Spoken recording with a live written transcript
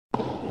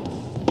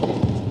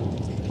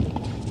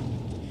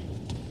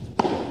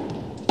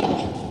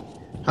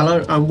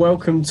Hello and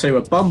welcome to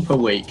a bumper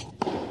week,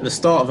 the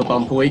start of a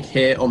bumper week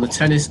here on the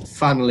Tennis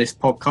Fanlist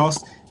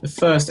podcast. The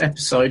first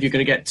episode, you're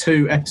going to get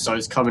 2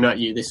 episodes coming at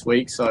you this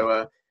week,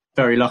 so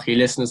very lucky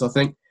listeners, I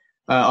think.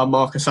 I'm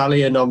Marcus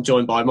Alley and I'm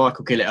joined by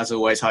Michael Gillett as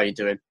always. How are you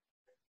doing?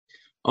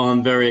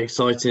 I'm very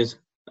excited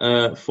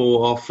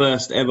for our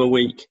first ever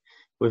week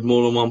with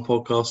more than one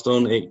podcast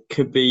on. It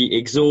could be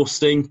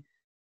exhausting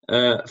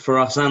for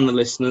us and the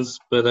listeners,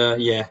 but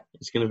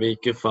it's going to be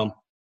good fun.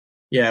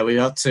 Yeah, we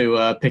had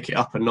to pick it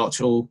up a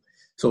notch, all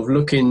sort of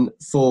looking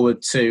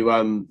forward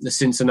to the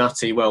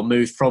Cincinnati,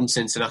 moved from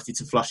Cincinnati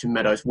to Flushing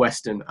Meadows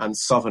Western and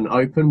Southern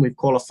Open with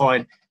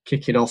qualifying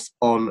kicking off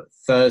on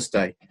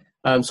Thursday.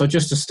 So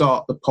just to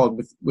start the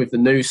pod with the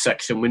news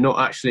section, we're not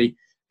actually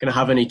going to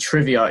have any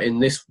trivia in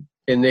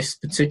this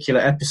particular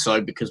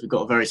episode because we've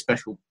got a very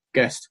special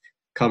guest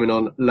coming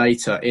on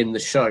later in the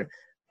show.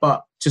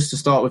 But just to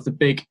start with the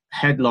big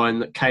headline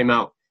that came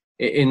out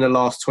in the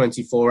last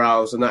 24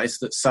 hours, and that is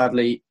that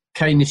sadly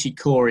Kei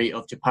Nishikori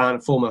of Japan,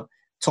 a former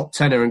top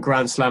tenner and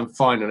Grand Slam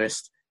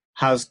finalist,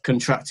 has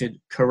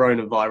contracted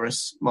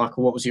coronavirus.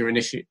 Michael, what was your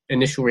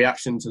initial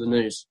reaction to the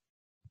news?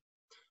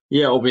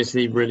 Yeah,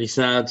 obviously really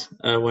sad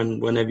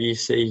whenever you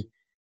see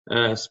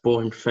a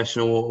sporting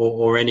professional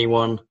or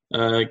anyone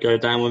go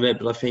down with it.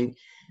 But I think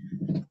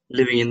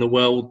living in the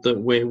world that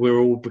we're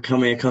all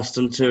becoming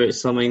accustomed to,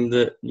 it's something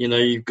that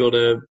you've got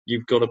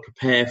to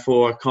prepare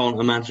for. I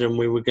can't imagine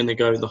we were going to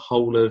go the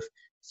whole of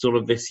sort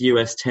of this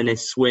US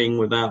tennis swing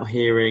without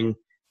hearing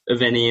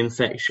of any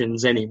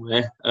infections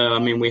anywhere.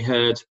 We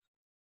heard,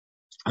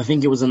 I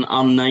think it was an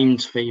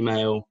unnamed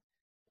female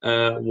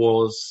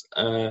was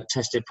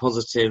tested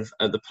positive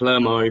at the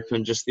Palermo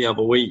Open just the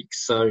other week.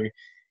 So,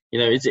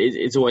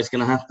 it's always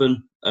going to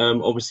happen.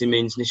 Obviously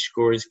means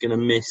Nishikori is going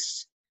to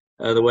miss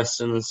the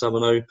Western and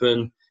Southern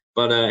Open,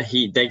 but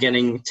they're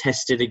getting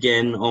tested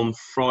again on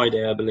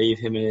Friday, I believe,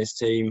 him and his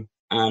team.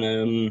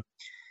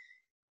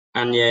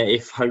 And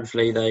if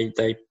hopefully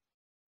they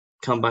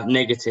come back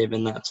negative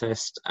in that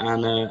test,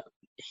 and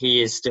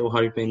he is still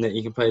hoping that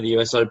he can play the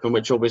US Open,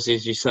 which obviously,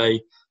 as you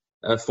say,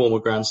 a former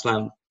Grand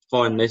Slam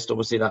finalist,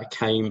 obviously that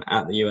came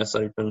at the US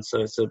Open,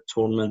 so it's a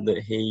tournament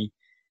that he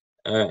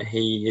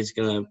is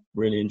going to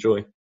really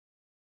enjoy.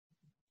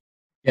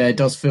 Yeah, it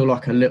does feel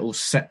like a little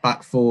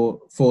setback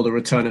for the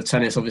return of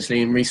tennis.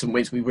 Obviously, in recent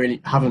weeks, we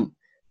really haven't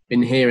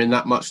been hearing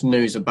that much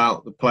news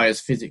about the players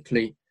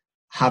physically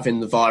having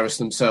the virus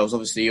themselves.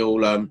 Obviously,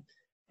 all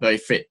very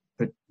fit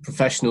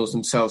professionals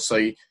themselves.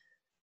 So,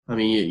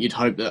 you'd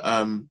hope that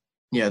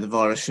the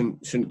virus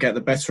shouldn't get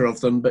the better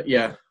of them. But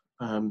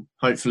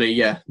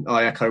hopefully,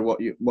 I echo what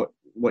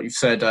you've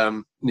said.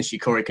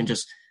 Nishikori can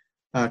just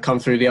come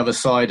through the other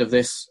side of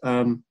this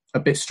a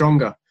bit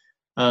stronger.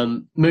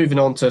 Moving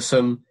on to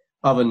some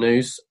other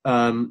news,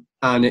 and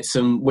it's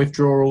some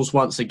withdrawals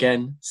once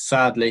again,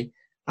 sadly,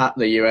 at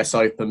the US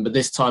Open, but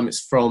this time it's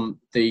from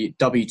the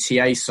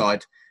WTA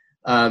side.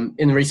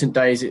 In the recent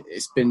days,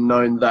 it's been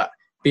known that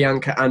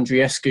Bianca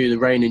Andreescu, the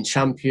reigning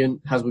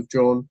champion, has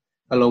withdrawn,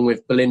 along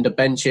with Belinda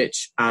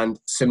Bencic and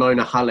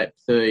Simona Halep,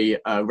 the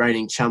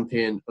reigning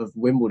champion of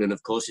Wimbledon.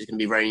 Of course, she's going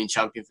to be reigning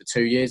champion for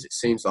 2 years, it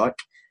seems like.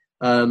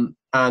 And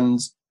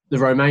the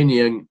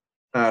Romanian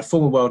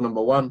former world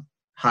number one,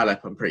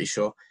 Halep, I'm pretty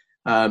sure,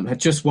 had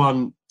just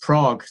won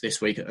Prague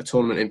this week at a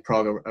tournament in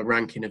Prague, a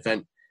ranking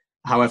event.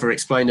 However,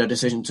 explained her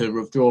decision to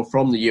withdraw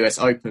from the US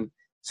Open,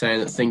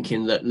 saying that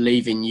thinking that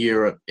leaving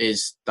Europe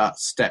is that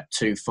step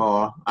too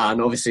far.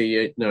 And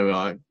obviously,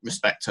 I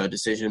respect her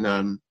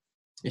decision.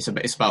 It's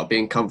about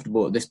being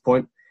comfortable at this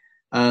point.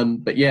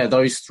 But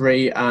those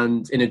three,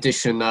 and in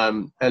addition,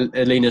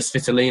 Elina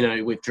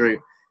Svitolina withdrew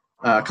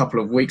a couple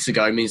of weeks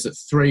ago, means that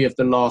three of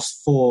the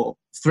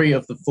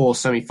four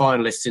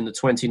semi-finalists in the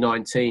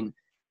 2019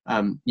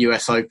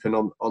 US Open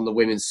on the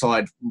women's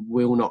side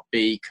will not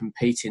be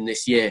competing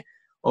this year.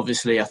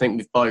 Obviously, I think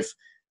we've both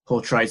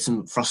portrayed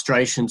some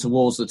frustration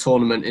towards the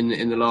tournament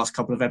in the last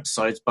couple of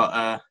episodes,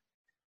 but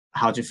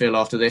how do you feel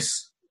after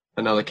this?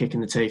 Another kick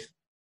in the teeth.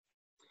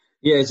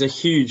 Yeah, it's a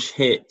huge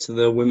hit to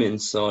the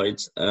women's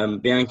side.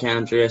 Bianca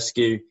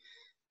Andreescu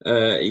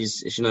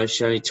is,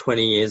 she's only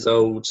 20 years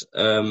old.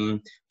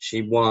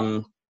 She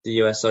won the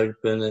US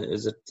Open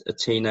as a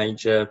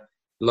teenager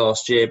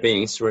last year,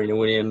 beating Serena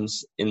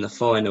Williams in the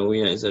final.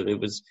 It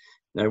was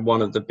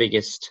one of the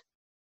biggest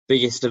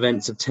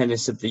events of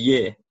tennis of the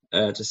year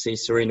to see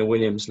Serena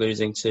Williams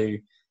losing to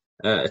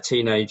a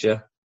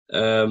teenager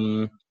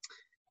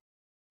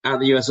at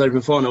the US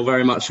Open final,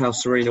 very much how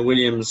Serena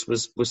Williams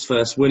was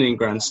first winning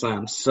Grand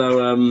Slams.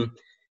 So,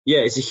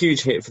 it's a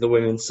huge hit for the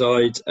women's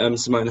side.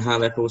 Simona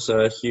Halep,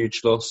 also a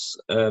huge loss,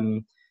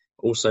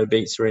 also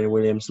beat Serena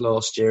Williams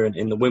last year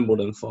in the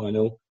Wimbledon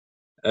final.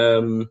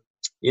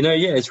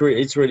 It's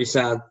really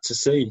sad to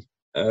see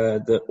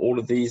that all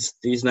of these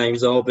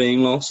names are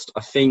being lost.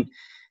 I think,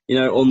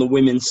 on the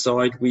women's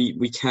side,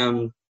 we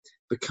can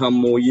become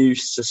more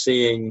used to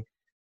seeing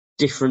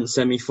different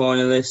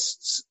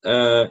semi-finalists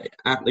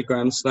at the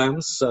Grand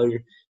Slams. So,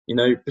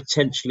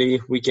 potentially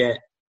if we get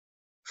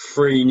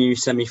 3 new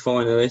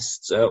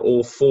semi-finalists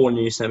or 4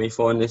 new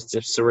semi-finalists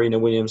if Serena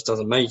Williams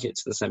doesn't make it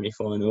to the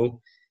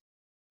semi-final.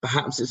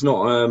 Perhaps it's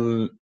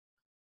not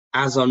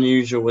as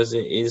unusual as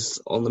it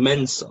is on the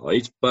men's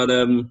side, but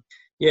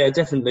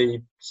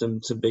definitely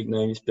some big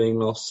names being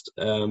lost.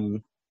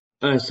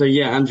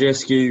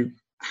 Andreescu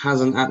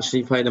hasn't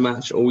actually played a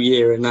match all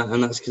year, and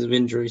that's because of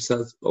injury. So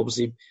that's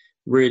obviously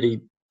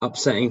really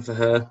upsetting for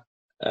her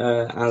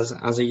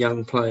as a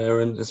young player,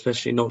 and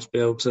especially not to be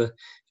able to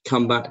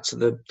come back to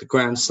the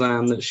Grand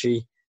Slam that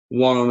she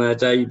won on her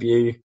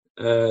debut.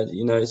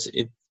 It's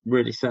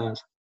really sad.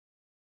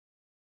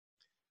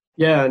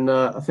 Yeah, and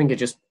I think it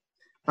just,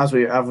 as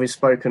we've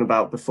spoken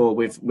about before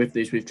with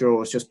these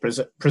withdrawals, just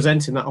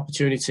presenting that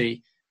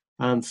opportunity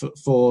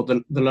for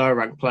the lower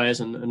ranked players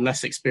and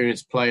less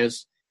experienced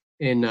players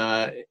in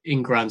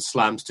Grand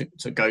Slams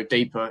to go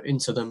deeper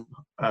into them,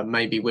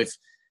 maybe with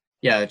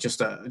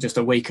just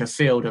a weaker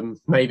field, and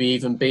maybe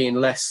even being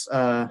less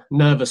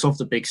nervous of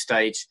the big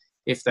stage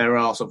if there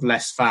are sort of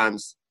less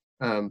fans,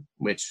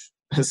 which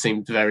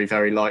seemed very,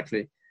 very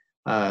likely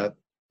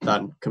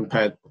than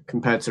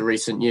compared to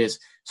recent years.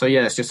 So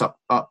it's just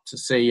up to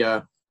see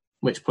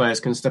which players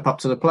can step up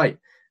to the plate.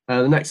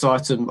 The next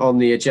item on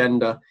the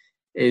agenda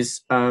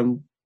is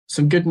some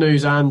good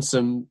news and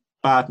some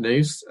bad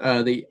news.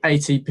 The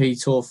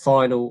ATP Tour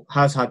final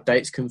has had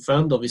dates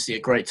confirmed. Obviously, a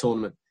great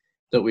tournament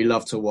that we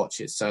love to watch.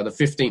 It's the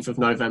 15th of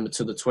November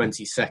to the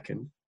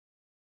 22nd.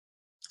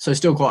 So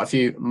still quite a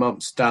few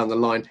months down the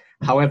line.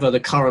 However, the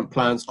current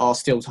plans are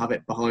still to have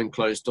it behind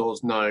closed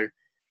doors. No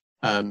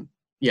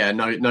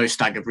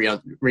staggered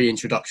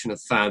reintroduction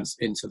of fans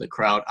into the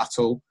crowd at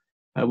all.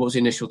 What was the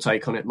initial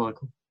take on it,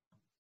 Michael?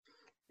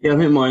 Yeah, I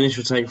think my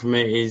initial take from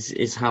it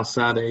is how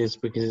sad it is,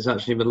 because it's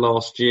actually the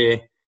last year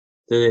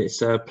that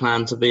it's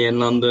planned to be in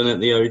London at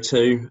the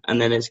O2,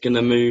 and then it's going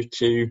to move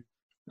to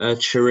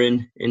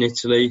Turin in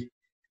Italy.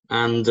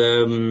 And,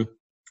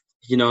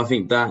 I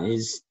think that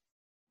is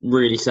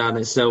really sad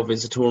in itself.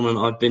 It's a tournament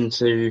I've been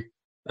to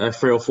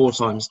 3 or 4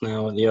 times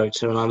now at the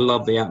O2, and I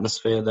love the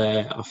atmosphere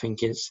there. I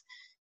think it's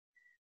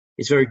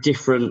very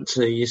different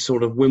to your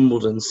sort of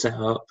Wimbledon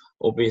setup,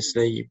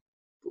 obviously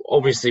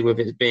with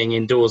it being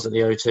indoors at the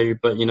O2,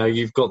 but,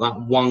 you've got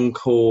that one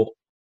court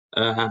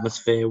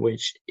atmosphere,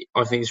 which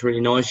I think is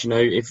really nice.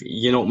 If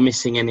you're not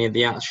missing any of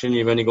the action,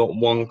 you've only got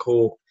one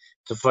court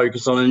to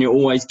focus on, and you're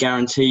always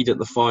guaranteed at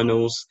the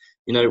finals.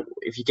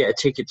 If you get a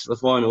ticket to the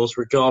finals,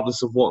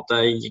 regardless of what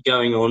day you're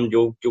going on,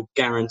 you're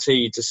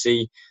guaranteed to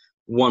see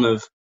one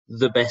of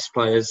the best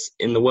players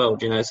in the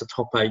world. It's a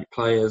top 8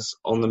 players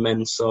on the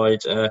men's side,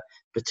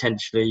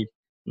 potentially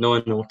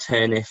 9 or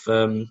 10 if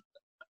a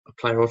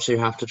player or two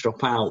have to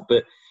drop out.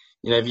 But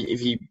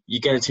if you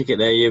get a ticket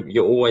there,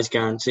 you're always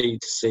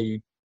guaranteed to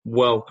see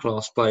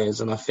world-class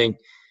players. And I think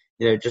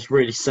just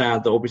really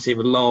sad that obviously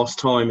the last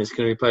time it's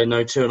going to be played in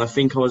O2, and I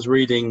think I was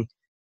reading,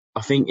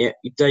 I think it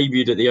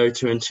debuted at the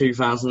O2 in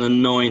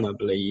 2009, I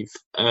believe,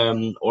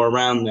 or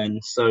around then.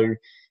 So,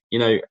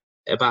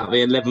 about the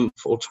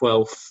 11th or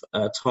 12th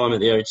time at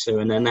the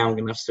O2, and they're now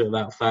going to have to do it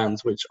without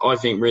fans, which I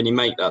think really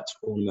make that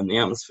tournament. The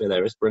atmosphere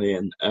there is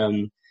brilliant.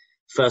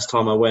 First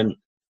time I went,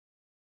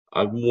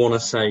 I want to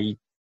say,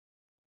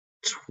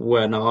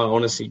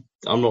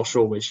 I'm not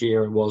sure which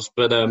year it was,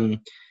 but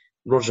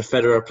Roger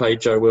Federer played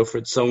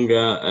Jo-Wilfried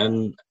Tsonga,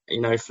 and,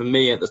 for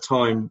me at the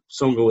time,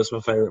 Tsonga was my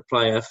favourite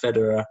player.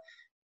 Federer,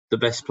 the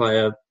best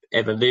player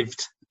ever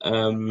lived,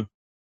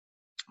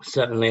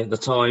 certainly at the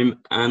time.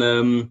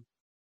 And,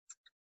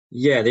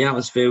 the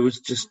atmosphere was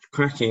just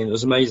cracking. It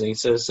was amazing.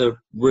 So it's a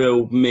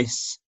real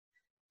miss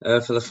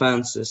for the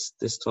fans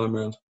this time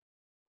around.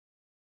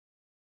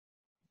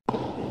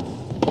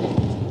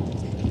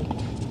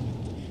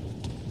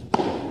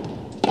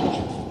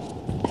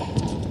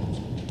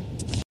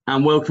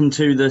 And welcome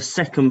to the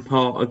second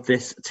part of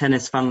this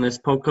Tennis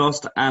Fanlist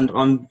podcast. And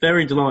I'm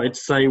very delighted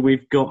to say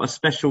we've got a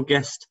special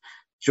guest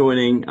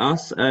joining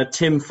us,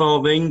 Tim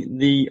Farthing,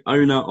 the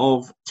owner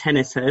of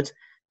Tennis Head,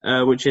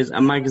 which is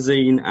a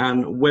magazine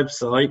and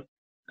website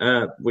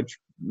which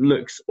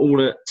looks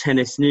all at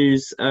tennis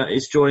news,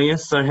 is joining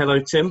us. So hello,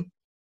 Tim.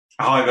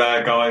 Hi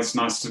there, guys.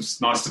 Nice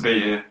to be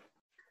here.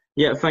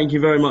 Yeah, thank you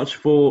very much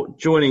for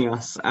joining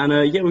us. And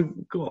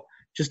we've got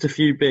just a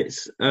few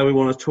bits we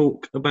want to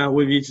talk about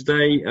with you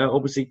today.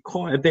 Obviously,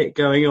 quite a bit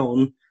going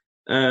on,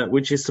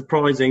 which is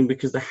surprising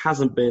because there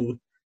hasn't been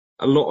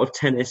a lot of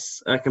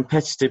tennis,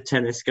 competitive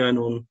tennis going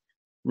on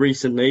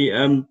recently.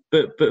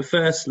 But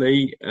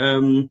firstly,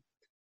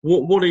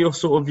 what are your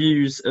sort of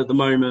views at the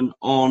moment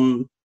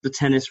on the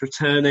tennis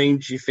returning?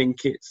 Do you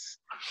think it's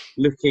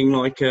looking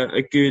like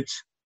a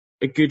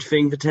good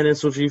thing for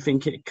tennis, or do you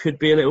think it could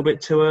be a little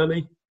bit too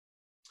early?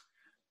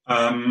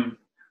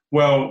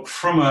 Well,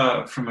 from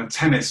a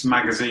tennis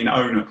magazine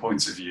owner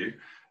point of view,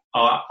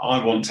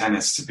 I want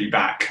tennis to be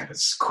back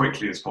as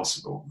quickly as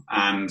possible.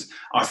 And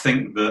I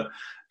think that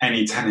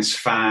any tennis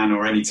fan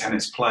or any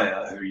tennis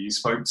player who you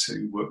spoke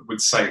to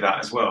would say that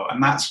as well.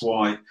 And that's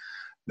why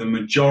the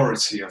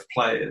majority of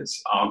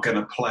players are going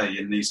to play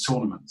in these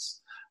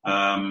tournaments.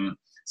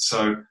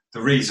 So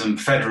The reason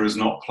Federer's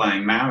not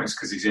playing now is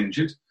because he's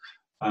injured.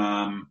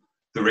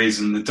 The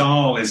reason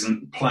Nadal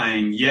isn't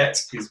playing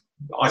yet is,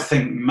 I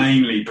think,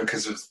 mainly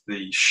because of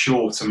the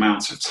short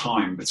amount of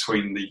time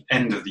between the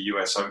end of the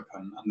US Open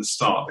and the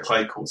start of the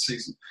clay court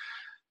season.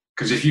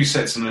 Because if you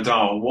said to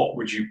Nadal, what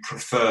would you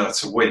prefer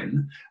to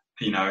win?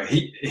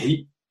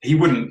 He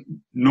wouldn't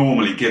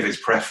normally give his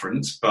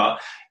preference,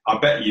 but I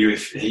bet you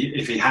if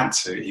he had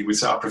to, he would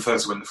say, I prefer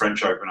to win the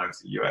French Open over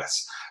the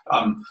US,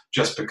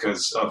 just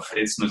because of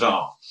it's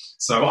Nadal.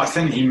 So I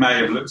think he may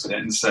have looked at it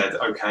and said,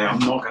 okay, I'm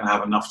not going to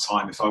have enough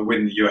time. If I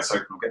win the US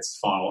Open or get to the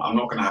final, I'm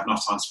not going to have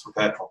enough time to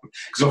prepare properly.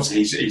 Because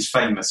obviously he's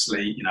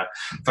famously,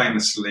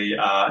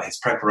 his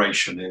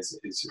preparation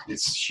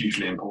is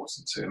hugely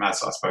important to him,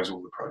 as I suppose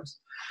all the pros.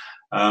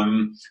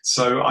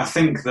 So I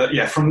think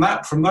that,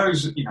 from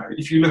those,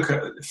 if you look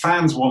at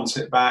fans want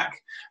it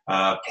back,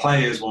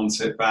 players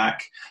want it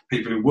back,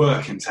 people who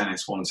work in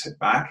tennis want it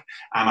back.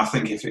 And I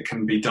think if it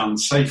can be done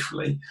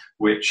safely,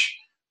 which,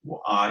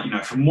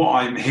 from what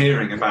I'm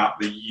hearing about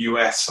the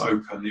US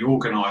Open, the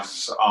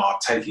organisers are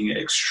taking it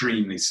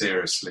extremely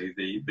seriously.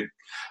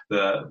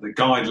 The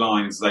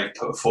guidelines they've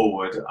put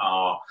forward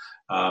are,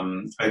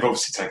 they've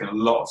obviously taken a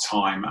lot of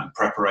time and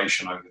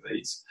preparation over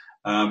these.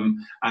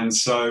 And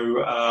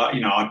so,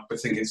 I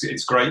think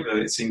it's great that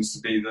it seems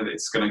to be that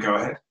it's going to go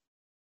ahead.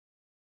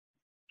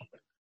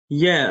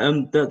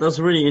 Yeah, that's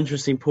a really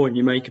interesting point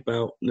you make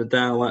about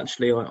Nadal.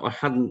 Actually, I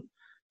hadn't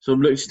sort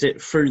of looked at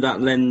it through that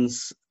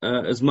lens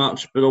as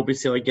much, but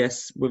obviously, I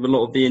guess with a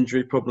lot of the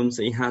injury problems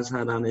that he has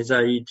had and his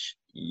age,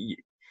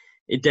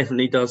 it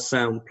definitely does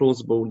sound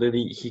plausible that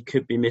he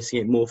could be missing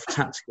it more for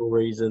tactical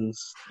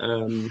reasons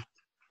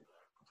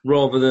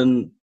rather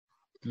than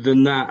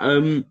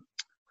that.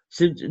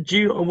 So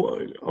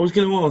I was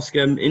going to ask,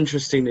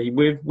 interestingly,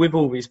 with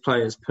all these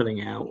players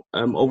pulling out,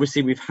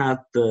 obviously we've had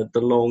the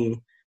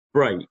long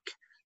break.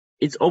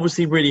 It's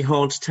obviously really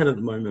hard to tell at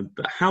the moment,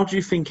 but how do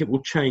you think it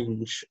will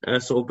change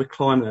sort of the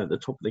climate at the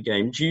top of the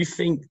game? Do you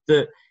think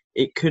that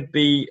it could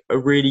be a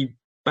really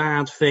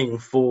bad thing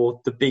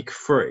for the big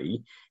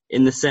three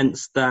in the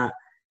sense that,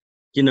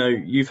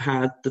 you've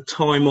had the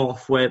time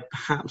off where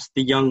perhaps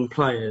the young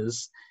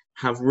players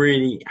have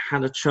really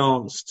had a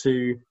chance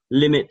to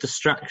limit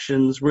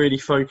distractions, really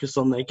focus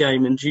on their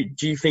game? And do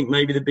you think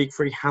maybe the big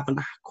three haven't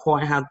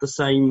quite had the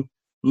same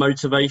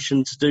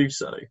motivation to do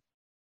so?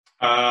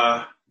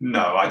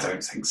 No, I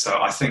don't think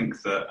so. I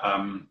think that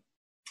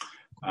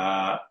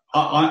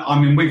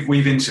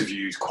we've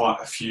interviewed quite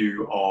a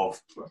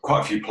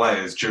few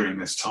players during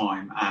this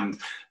time, and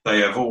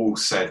they have all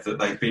said that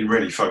they've been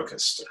really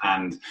focused,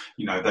 and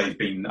they've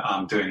been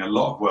doing a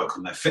lot of work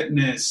on their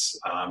fitness,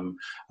 a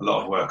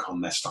lot of work on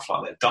their stuff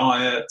like their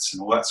diets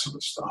and all that sort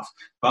of stuff.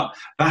 But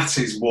that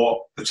is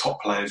what the top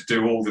players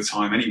do all the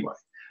time anyway.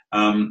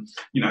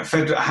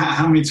 Federer,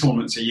 how many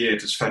tournaments a year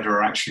does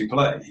Federer actually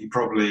play? He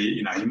probably,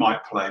 he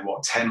might play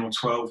 10 or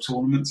 12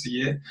 tournaments a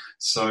year.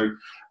 So,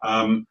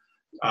 and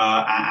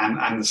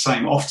the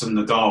same. Often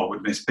Nadal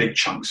would miss big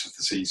chunks of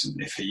the season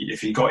if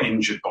he got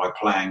injured by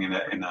playing in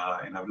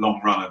a long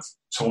run of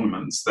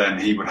tournaments. Then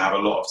he would have a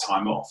lot of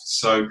time off.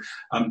 So,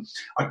 I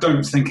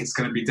don't think it's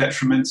going to be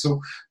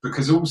detrimental,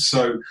 because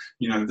also,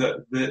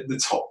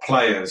 the top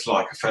players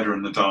like Federer,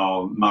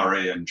 Nadal,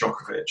 Murray, and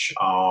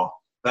Djokovic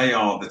They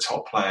are the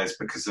top players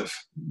because of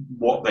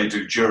what they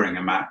do during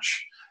a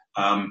match.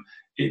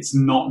 It's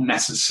not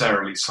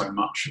necessarily so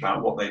much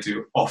about what they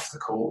do off the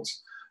court.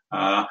 They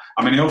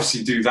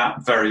obviously do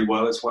that very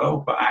well as well,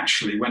 but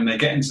actually when they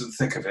get into the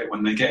thick of it,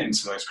 when they get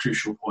into those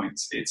crucial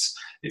points, it's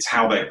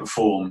how they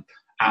perform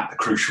at the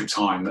crucial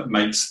time that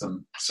makes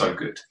them so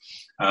good.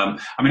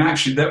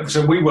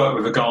 So we work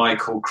with a guy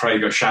called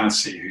Craig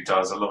O'Shaughnessy who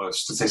does a lot of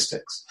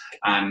statistics,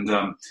 and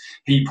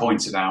he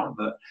pointed out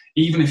that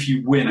even if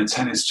you win a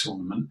tennis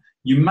tournament,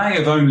 you may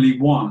have only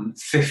won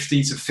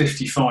 50 to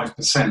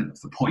 55%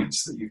 of the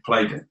points that you've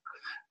played in.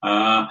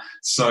 But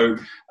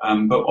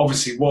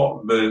obviously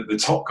what the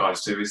top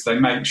guys do is they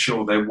make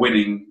sure they're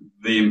winning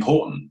the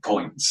important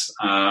points,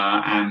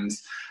 and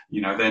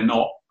they're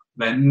not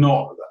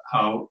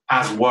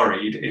as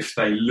worried if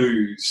they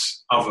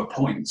lose other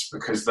points,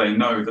 because they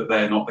know that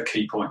they're not the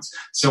key points.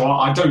 So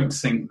I don't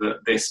think that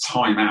this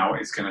timeout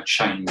is going to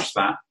change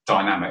that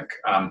dynamic.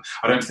 I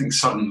don't think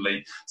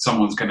suddenly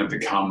someone's going to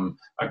become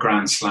a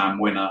Grand Slam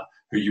winner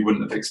who you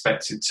wouldn't have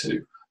expected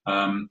to.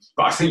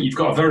 But I think you've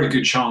got a very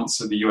good chance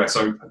at the US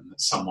Open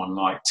that someone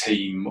like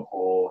Thiem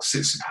or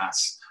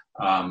Tsitsipas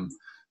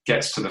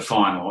gets to the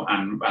final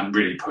and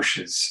really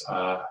pushes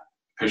to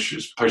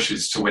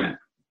win it.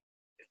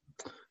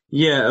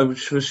 Yeah,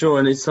 for sure.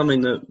 And it's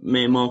something that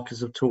me and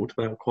Marcus have talked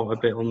about quite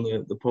a bit on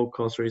the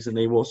podcast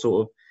recently, what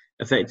sort of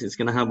effect it's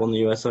going to have on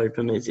the US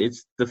Open.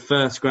 It's the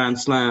first Grand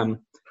Slam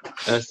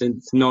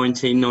since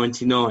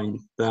 1999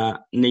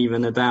 that neither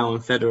Nadal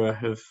and Federer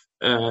have,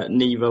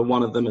 neither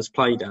one of them has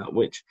played at,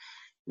 which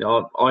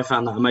I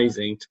found that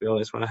amazing, to be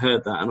honest, when I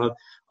heard that. And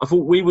I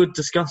thought we were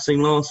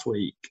discussing last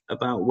week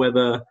about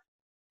whether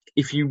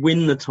if you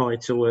win the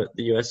title at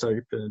the US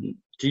Open,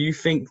 do you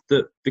think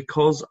that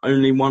because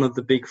only one of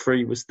the big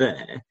three was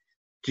there,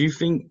 do you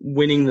think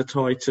winning the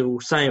title,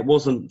 say it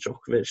wasn't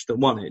Djokovic that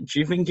won it, do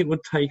you think it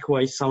would take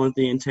away some of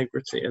the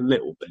integrity a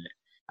little bit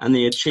and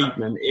the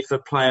achievement if a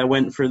player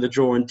went through the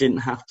draw and didn't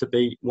have to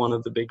beat one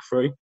of the big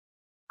three?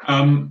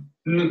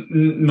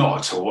 Not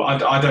at all.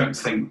 I don't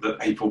think that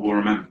people will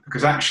remember,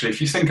 because actually,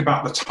 if you think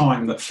about the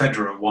time that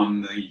Federer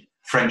won the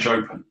French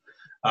Open,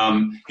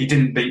 he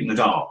didn't beat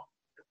Nadal.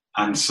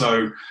 And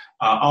so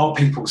are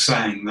people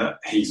saying that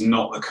he's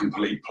not a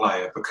complete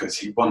player because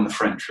he won the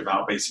French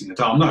without beating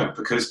Nadal? No,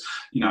 because,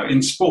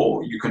 in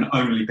sport, you can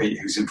only beat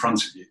who's in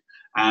front of you.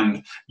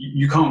 And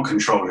you can't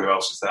control who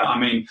else is there. I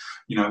mean,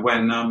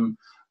 when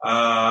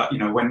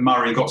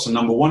Murray got to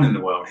number one in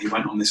the world, he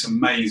went on this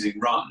amazing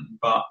run.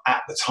 But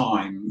at the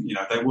time,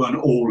 they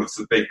weren't all of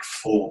the big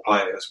four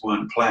players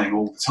weren't playing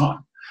all the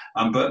time.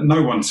 But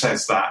no one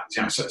says that.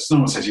 So no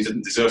one says he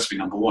didn't deserve to be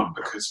number one,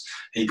 because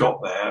he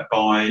got there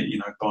by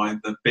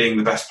being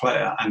the best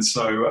player. And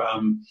so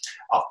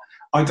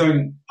I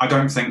don't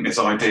think this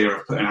idea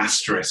of putting an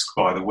asterisk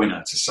by the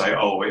winner to say,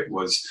 it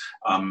was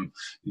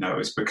it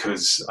was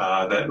because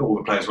that all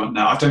the players weren't.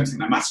 No, I don't think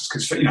that matters,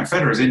 because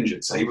Federer's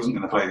injured, so he wasn't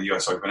going to play the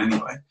US Open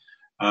anyway.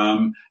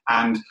 And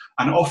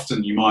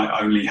often you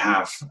might only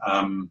have.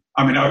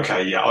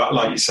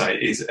 Like you say,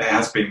 it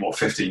has been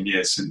 15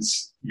 years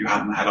since you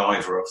hadn't had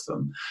either of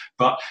them.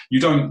 But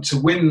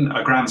to win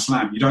a Grand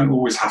Slam, you don't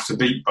always have to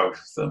beat both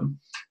of them.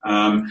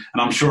 And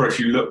I'm sure if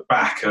you look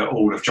back at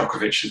all of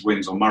Djokovic's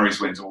wins or Murray's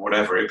wins or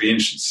whatever, it'd be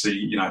interesting to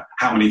see,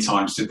 how many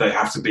times did they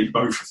have to beat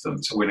both of them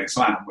to win a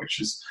Slam,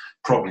 which is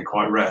probably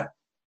quite rare.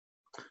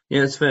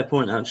 Yeah, it's a fair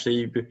point,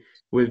 actually.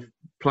 With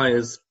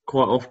players,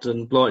 quite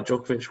often, like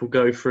Djokovic, will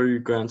go through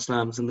Grand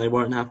Slams and they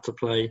won't have to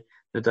play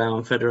Nadal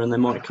and Federer, and they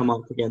might come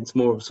up against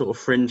more of a sort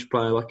of fringe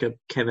player like a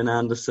Kevin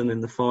Anderson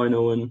in the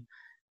final, and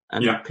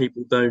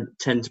people don't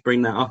tend to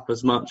bring that up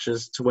as much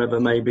as to whether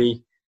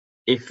maybe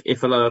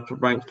if a lower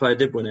ranked player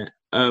did win it.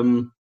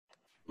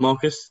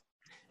 Marcus?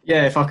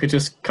 Yeah, if I could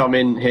just come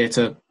in here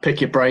to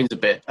pick your brains a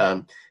bit,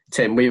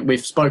 Tim.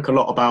 We've spoke a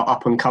lot about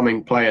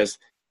up-and-coming players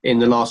in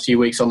the last few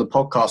weeks on the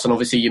podcast, and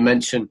obviously you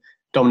mentioned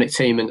Dominic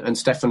Thiem and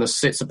Stefanos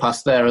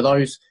Tsitsipas there. Are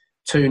those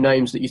two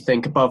names that you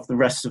think above the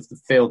rest of the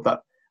field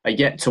that are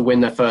yet to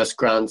win their first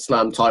Grand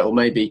Slam title,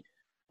 maybe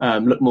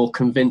look more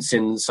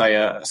convincing than,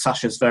 say,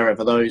 Sasha Zverev?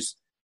 Are those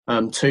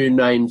two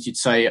names you'd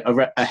say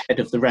are ahead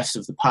of the rest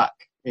of the pack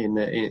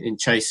in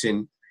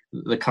chasing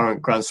the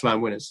current Grand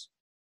Slam winners?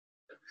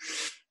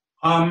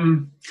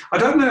 I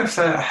don't know if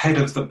they're ahead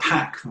of the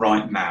pack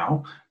right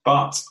now,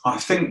 but I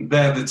think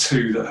they're the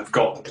two that have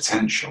got the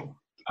potential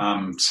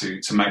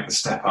to make the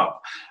step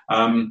up.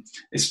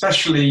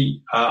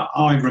 Especially,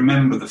 I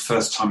remember the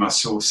first time I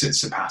saw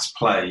Tsitsipas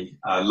play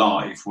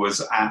live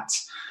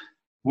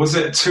was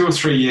it 2 or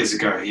 3 years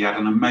ago? He had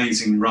an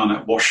amazing run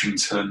at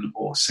Washington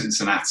or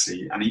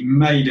Cincinnati, and he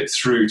made it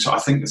through to, I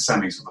think, the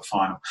semis or the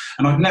final.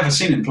 And I'd never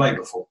seen him play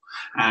before.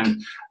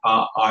 And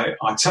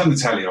I turned the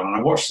telly on and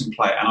I watched him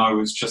play, and I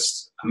was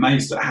just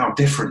amazed at how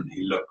different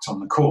he looked on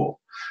the court.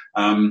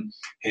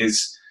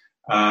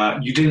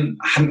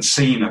 Hadn't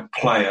seen a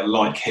player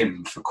like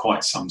him for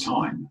quite some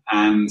time.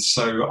 And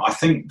so I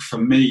think for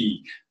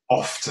me,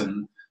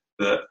 often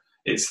that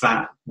it's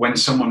that when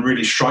someone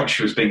really strikes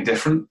you as being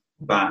different,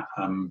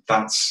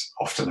 that's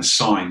often a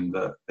sign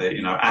that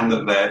and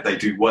that they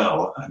do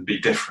well and be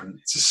different.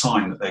 It's a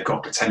sign that they've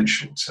got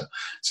potential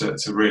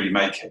to really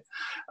make it.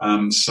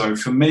 So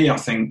for me, I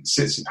think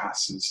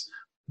Tsitsipas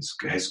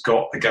has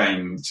got the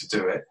game to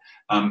do it.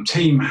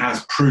 Thiem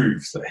has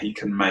proved that he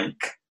can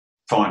make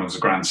finals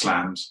of Grand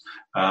Slams,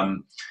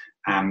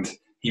 and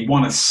he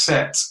won a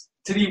set.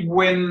 Did he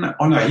win?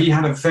 Oh no, he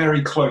had a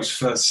very close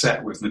first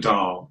set with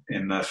Nadal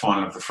in the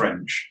final of the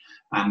French,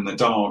 and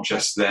Nadal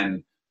just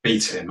then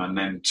beat him, and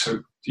then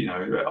took,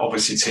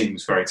 obviously Thiem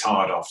was very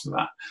tired after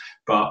that.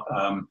 But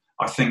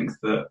I think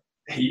that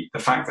the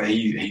fact that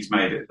he's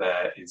made it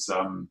there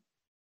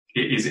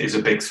is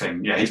a big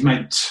thing. Yeah, he's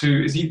made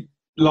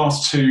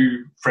last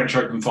two French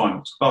Open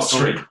finals, last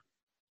three.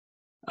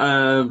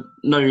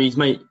 No, he's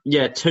made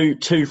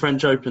two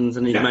French Opens,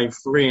 and he's made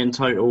 3 in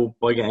total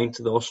by getting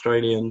to the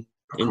Australian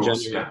in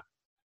January.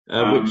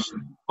 Which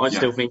I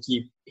still think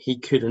he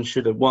could and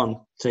should have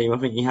won. Thiem, I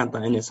think he had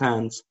that in his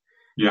hands.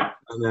 Yeah.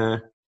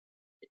 And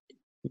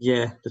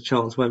the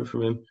chance went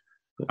from him.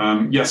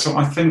 So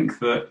I think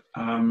that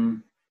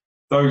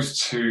those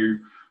two,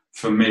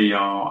 for me,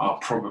 are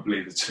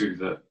probably the two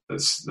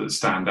that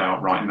stand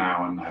out right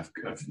now and have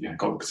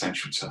got the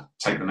potential to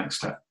take the next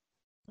step.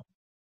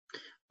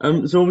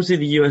 So obviously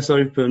the US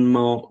Open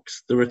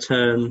marks the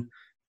return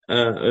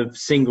of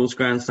singles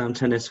Grand Slam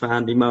tennis for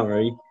Andy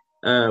Murray.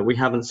 We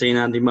haven't seen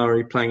Andy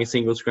Murray playing a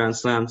singles Grand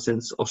Slam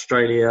since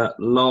Australia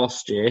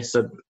last year,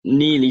 so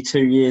nearly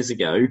 2 years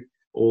ago,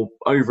 or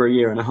over a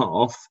year and a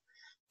half.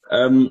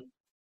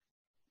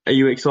 Are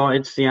you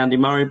excited to see Andy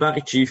Murray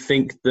back? Do you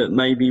think that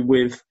maybe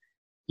with,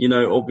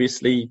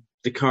 obviously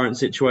the current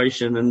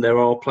situation and there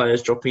are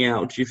players dropping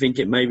out, do you think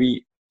it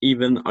maybe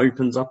even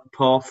opens up a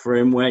path for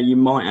him where you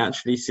might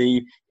actually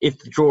see, if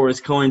the draw is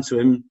kind to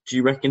him, do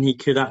you reckon he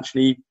could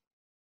actually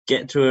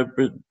get to a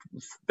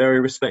very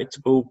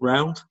respectable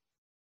round?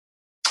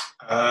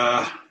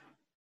 I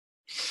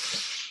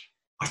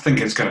think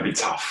it's going to be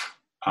tough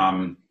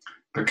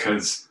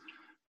because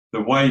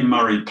the way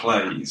Murray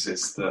plays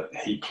is that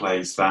he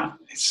plays that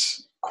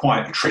it's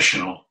quite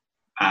attritional,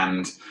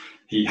 and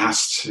he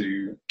has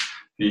to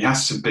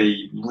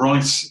be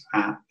right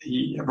at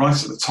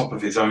the top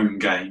of his own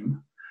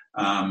game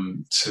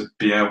to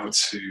be able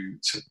to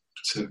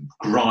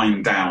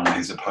grind down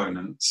his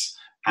opponents.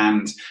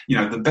 And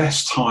the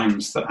best time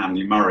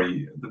Andy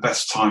Murray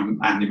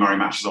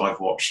matches I've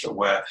watched are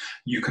where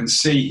you can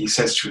see he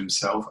says to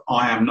himself,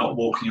 "I am not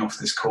walking off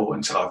this court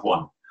until I've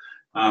won."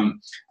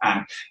 And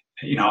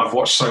I've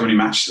watched so many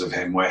matches of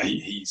him where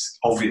he's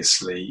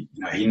obviously,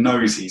 he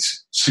knows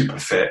he's super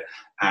fit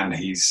and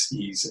he's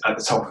at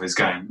the top of his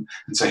game,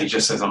 and so he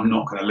just says, "I'm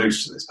not going to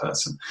lose to this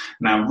person."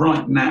 Now,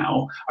 right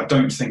now, I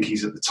don't think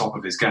he's at the top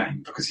of his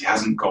game because he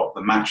hasn't got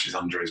the matches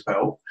under his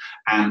belt,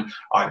 and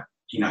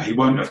he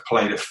won't have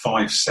played a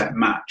 5-set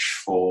match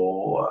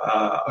for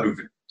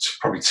over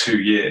probably 2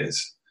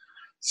 years.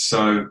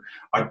 So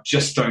I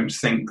just don't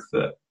think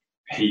that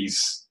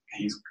he's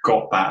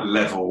got that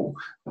level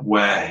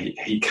where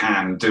he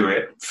can do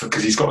it,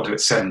 because he's got to do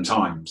it 7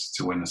 times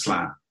to win a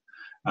slam.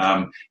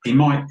 He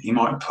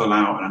might pull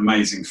out an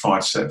amazing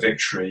 5-set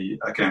victory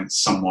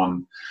against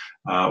someone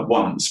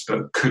once,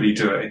 but could he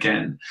do it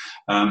again?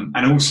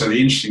 And also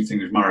the interesting thing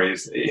with Murray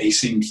is he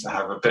seems to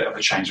have a bit of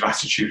a change of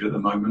attitude at the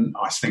moment.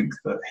 I think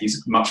that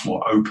he's much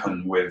more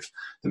open with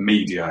the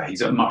media.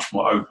 He's much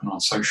more open on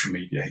social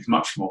media. He's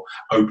much more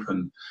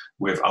open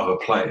with other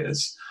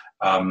players.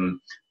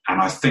 And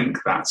I think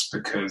that's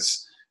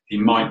because he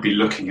might be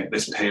looking at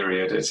this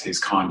period as his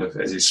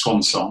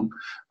swan song.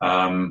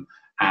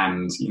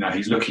 And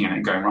he's looking at it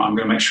and going, right, I'm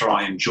going to make sure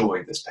I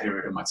enjoy this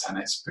period of my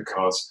tennis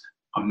because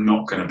I'm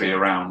not going to be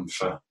around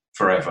for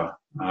forever.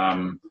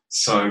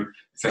 So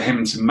for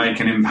him to make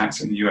an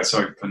impact in the US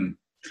Open,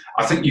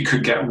 I think you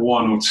could get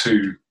 1 or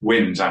 2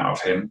 wins out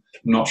of him.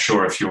 I'm not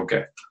sure if you'll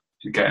get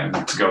him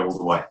to go all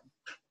the way.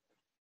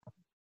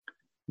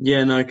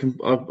 Yeah, no,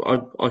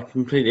 I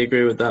completely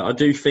agree with that. I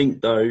do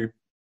think, though,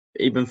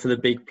 even for the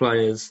big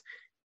players,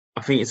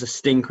 I think it's a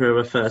stinker of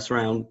a first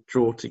round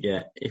draw to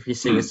get if you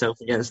see yourself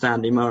against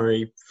Andy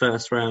Murray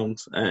first round.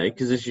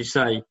 Because as you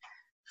say,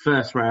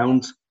 first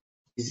round,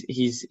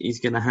 he's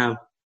going to have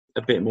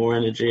a bit more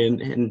energy,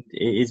 and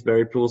it is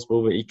very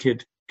plausible that he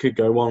could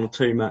go 1 or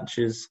 2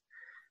 matches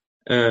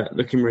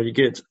looking really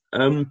good.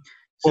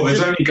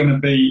 There's only going to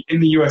be, in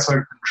the US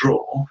Open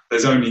draw,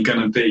 there's only going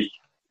to be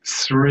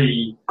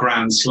 3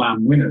 Grand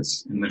Slam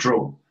winners in the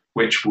draw,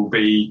 which will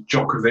be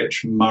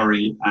Djokovic,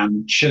 Murray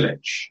and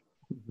Cilic.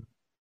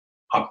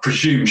 I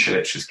presume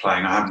Cilic is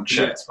playing. I haven't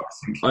checked, but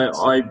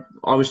I think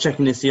I was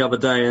checking this the other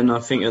day, and I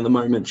think at the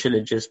moment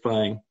Cilic is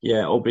playing.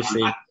 Yeah,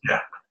 obviously. You're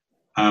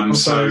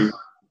only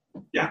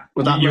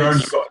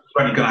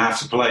going to have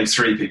to play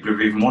 3 people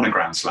who've even won a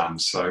Grand Slam.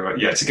 So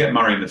to get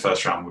Murray in the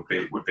first round would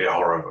be a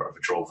horror of a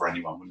draw for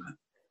anyone, wouldn't it?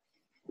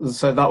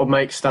 So that would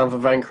make Stan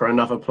Wawrinka,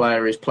 another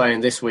player who's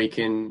playing this week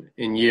in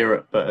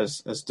Europe, but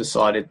has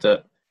decided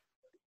that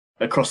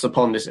across the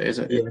pond is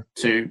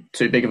too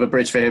big of a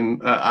bridge for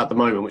him at the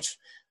moment, which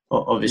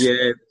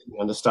obviously we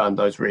understand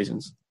those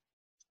reasons.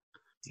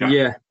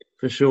 Yeah,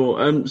 for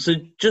sure. So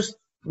just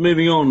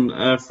moving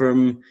on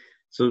from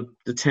sort of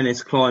the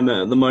tennis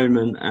climate at the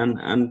moment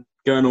and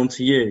going on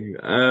to you.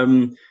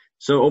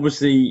 So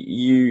obviously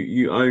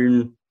you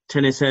own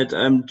Tennis Head.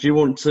 Do you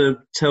want to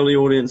tell the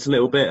audience a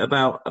little bit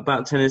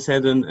about Tennis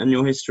Head and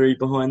your history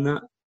behind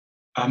that?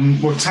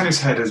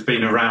 Tennis Head has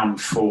been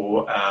around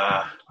for,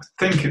 I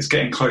think it's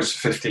getting close to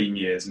 15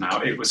 years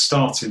now. It was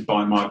started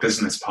by my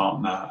business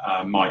partner,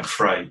 Mike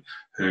Frey,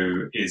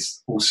 who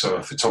is also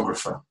a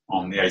photographer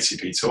on the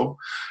ATP Tour.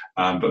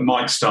 But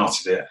Mike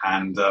started it,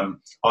 and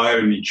I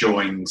only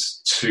joined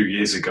 2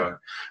 years ago,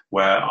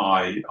 where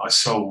I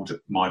sold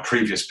my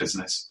previous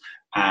business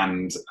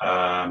and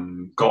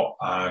got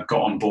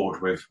on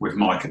board with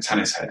Mike at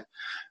Tennis Head.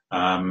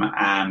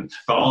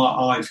 But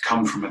I've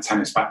come from a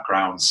tennis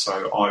background,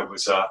 so I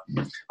was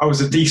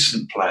a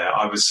decent player.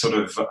 I was sort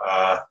of,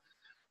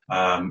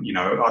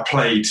 I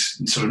played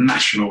sort of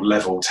national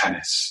level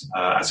tennis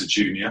as a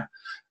junior,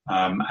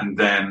 and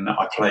then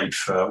I played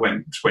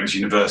went to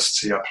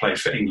university. I played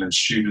for England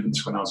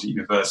students when I was at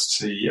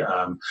university.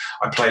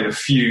 I played a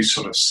few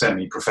sort of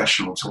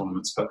semi-professional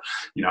tournaments, but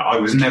I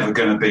was never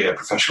going to be a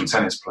professional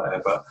tennis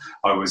player. But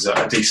I was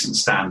at a decent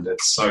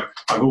standard, so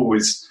I've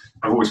always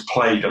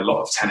played a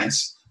lot of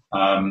tennis,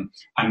 and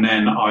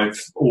then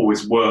I've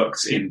always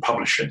worked in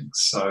publishing.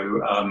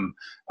 So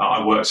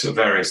I worked at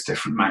various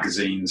different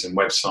magazines and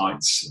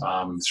websites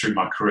through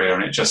my career,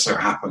 and it just so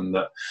happened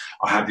that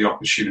I had the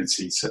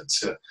opportunity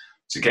to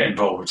get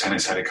involved with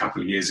Tennis Head a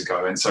couple of years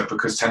ago. And so,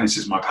 because tennis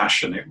is my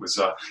passion, it was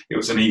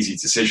an easy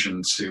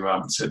decision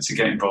to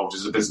get involved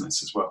as a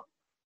business as well.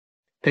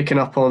 Picking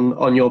up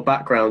on your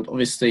background,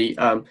 obviously,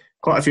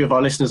 quite a few of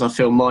our listeners, I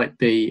feel, might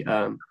be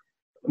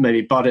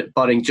maybe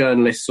budding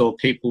journalists or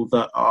people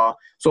that are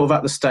sort of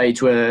at the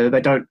stage where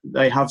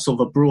they have sort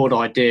of a broad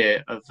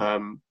idea of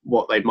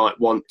what they might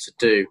want to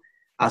do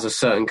as a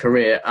certain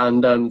career.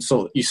 And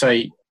so you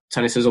say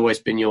tennis has always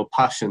been your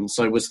passion.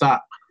 So was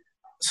that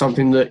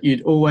something that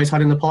you'd always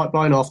had in the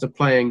pipeline after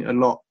playing a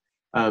lot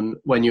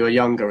when you were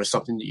younger, or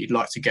something that you'd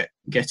like to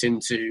get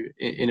into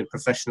in a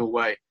professional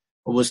way?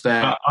 Or was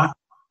there...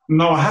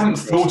 No, I hadn't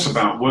thought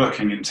about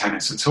working in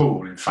tennis at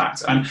all, in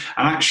fact. And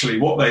actually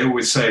what they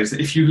always say is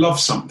that if you love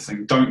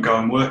something, don't go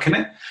and work in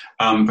it,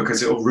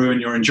 because it will ruin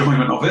your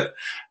enjoyment of it.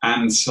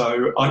 And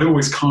so I'd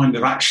always kind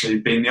of actually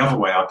been the other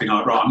way. I'd been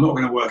like, right, I'm not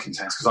going to work in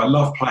tennis because I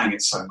love playing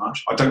it so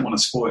much. I don't want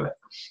to spoil it.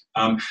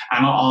 And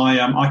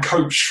I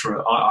coached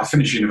I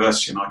finished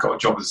university and I got a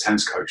job as a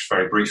tennis coach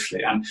very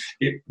briefly. And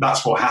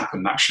that's what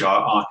happened, actually.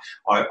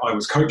 I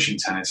was coaching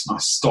tennis and I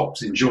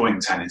stopped enjoying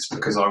tennis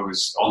because I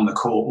was on the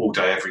court all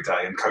day, every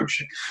day and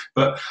coaching.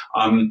 But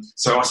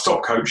so I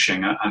stopped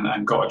coaching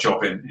and got a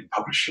job in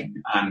publishing.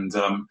 And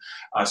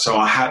so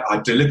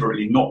I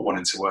deliberately not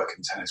wanted to work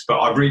in tennis. But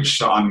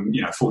I'm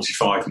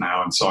 45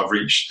 now. And so I've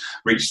reached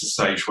the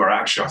stage where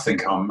actually I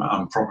think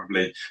I'm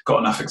probably got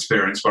enough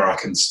experience where I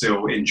can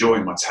still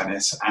enjoy my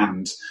tennis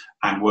and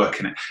work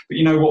in it. But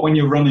you know what, when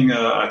you're running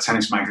a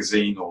tennis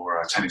magazine or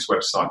a tennis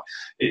website,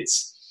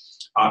 there's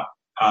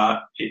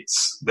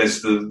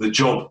the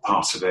job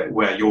part of it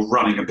where you're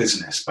running a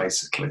business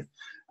basically.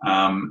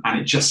 And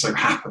it just so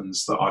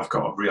happens that I've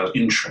got a real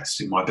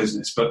interest in my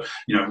business. But,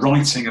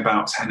 writing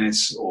about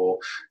tennis or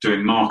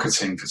doing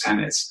marketing for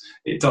tennis,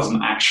 it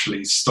doesn't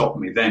actually stop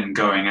me then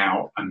going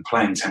out and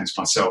playing tennis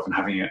myself and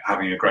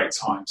having a great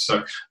time.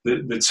 So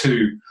the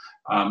two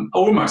are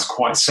almost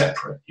quite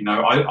separate.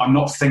 I'm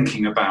not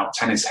thinking about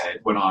tennis head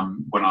when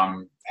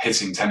I'm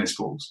hitting tennis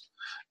balls.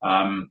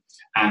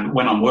 And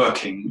when I'm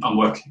working, I'm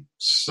working.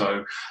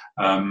 So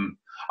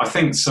I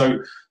think so.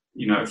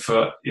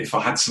 If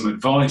I had some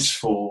advice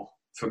for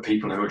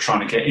people who are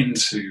trying to get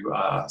into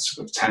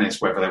sort of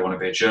tennis, whether they want to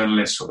be a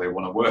journalist or they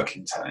want to work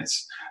in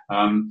tennis,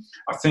 I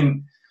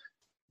think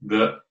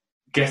that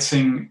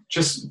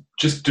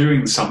just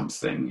doing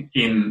something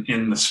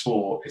in the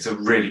sport is a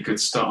really good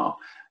start.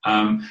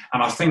 And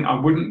I think I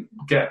wouldn't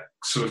get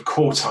sort of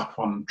caught up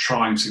on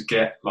trying to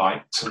get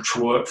to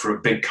work for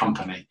a big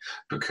company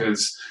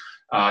because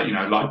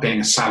like being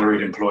a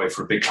salaried employee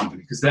for a big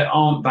company, because there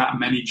aren't that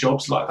many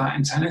jobs like that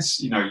in tennis.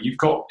 You've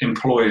got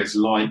employers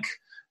like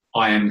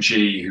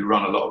IMG who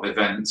run a lot of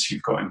events.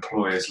 You've got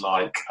employers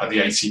like the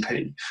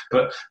ATP,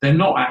 but they're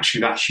not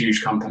actually that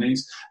huge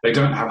companies. They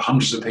don't have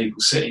hundreds of people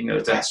sitting at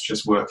a desk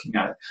just working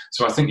at it.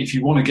 So I think if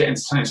you want to get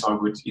into tennis, I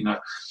would,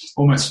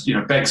 almost,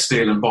 beg,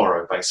 steal and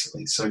borrow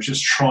basically. So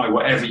just try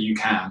whatever you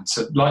can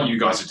to, like you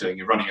guys are doing.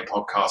 You're running a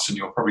podcast and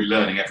you're probably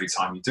learning every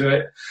time you do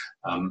it.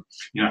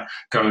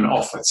 Go and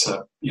offer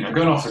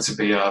to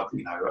be a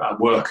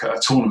worker at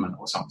a tournament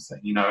or something,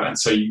 and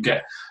so you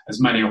get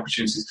as many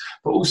opportunities.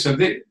 But also,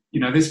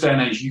 this day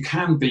and age, you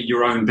can be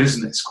your own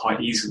business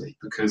quite easily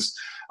because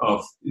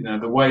of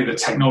the way that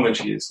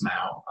technology is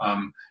now.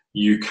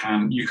 You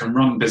can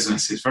run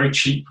businesses very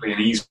cheaply and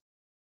easily,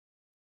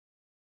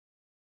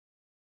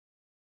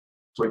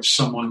 which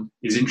someone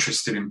is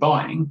interested in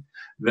buying,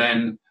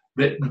 then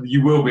that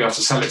you will be able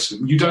to sell it to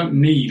them. You don't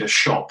need a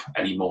shop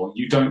anymore.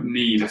 You don't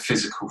need a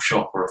physical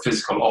shop or a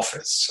physical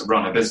office to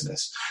run a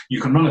business.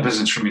 You can run a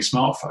business from your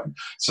smartphone.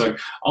 So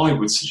I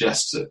would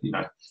suggest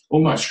that,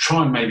 almost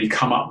try and maybe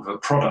come up with a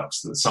product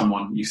that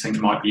someone you think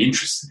might be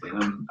interested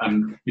in.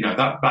 And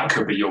that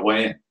could be your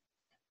way in.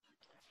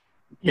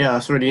 Yeah,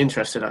 that's really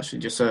interesting, actually.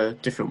 Just a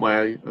different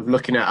way of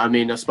looking at it. I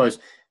mean, I suppose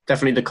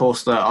definitely the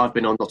course that I've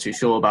been on, not too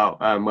sure about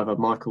whether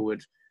Michael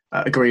would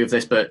agree with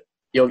this, but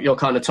you're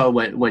kind of told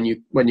when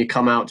you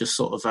come out, just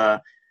sort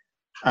of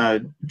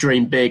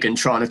dream big and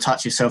try and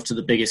attach yourself to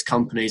the biggest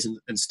companies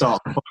and start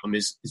at the bottom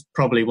is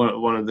probably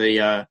one of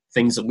the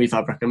things that we've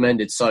had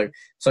recommended. So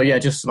yeah,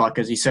 just like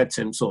as you said,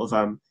 Tim, sort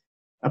of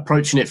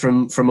approaching it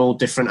from all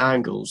different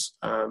angles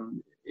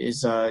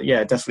is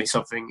definitely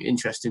something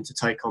interesting to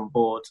take on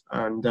board,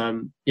 and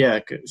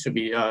it should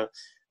be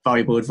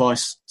valuable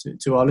advice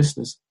to our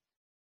listeners.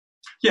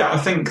 Yeah, I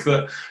think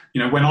that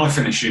when I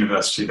finished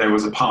university, there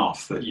was a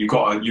path that you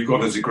got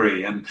a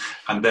degree, and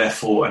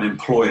therefore an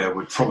employer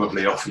would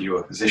probably offer you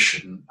a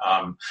position.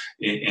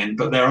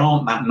 But there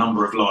aren't that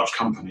number of large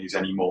companies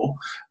anymore.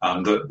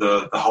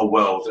 The whole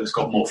world has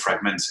got more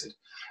fragmented.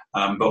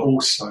 But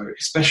also,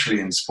 especially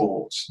in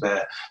sports,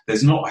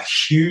 there's not a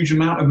huge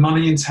amount of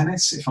money in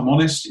tennis, if I'm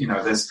honest.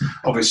 There's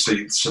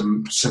obviously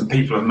some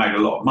people have made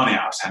a lot of money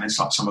out of tennis,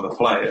 like some of the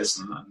players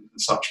and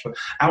such. But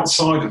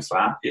outside of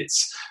that,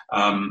 it's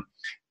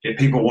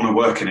people want to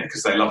work in it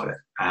because they love it.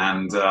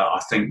 And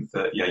I think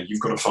that, you've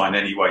got to find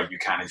any way you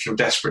can. If you're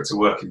desperate to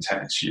work in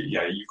tennis,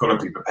 you've got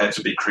to be prepared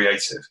to be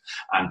creative.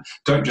 And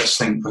don't just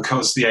think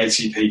because the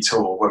ATP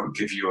Tour won't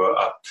give you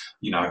a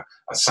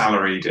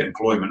salaried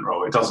employment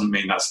role, it doesn't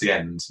mean that's the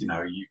end.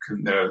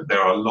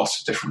 There are lots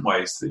of different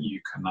ways that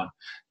you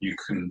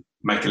can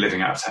make a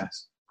living out of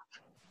tennis.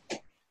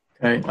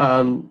 Okay.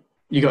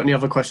 You got any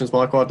other questions,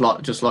 Michael? I'd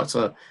like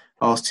to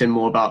asked him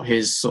more about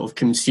his sort of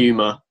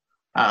consumer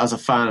as a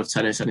fan of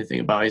tennis, anything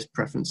about his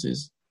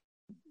preferences.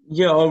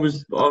 Yeah, I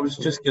was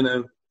just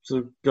gonna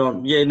sort of go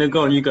on. Yeah, no,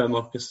 go on. You go,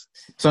 Marcus.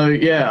 So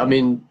yeah, I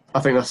mean, I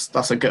think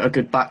that's a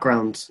good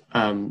background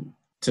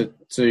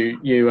to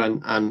you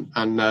and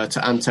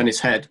to Tennis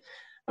Head.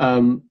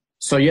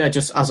 So yeah,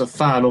 just as a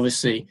fan,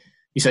 obviously,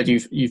 you said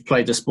you've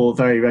played the sport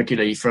very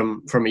regularly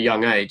from a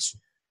young age.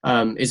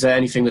 Is there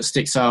anything that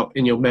sticks out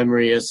in your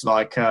memory as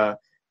like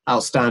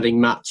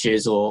outstanding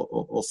matches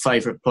or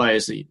favourite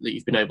players that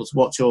you've been able to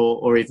watch,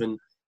 or even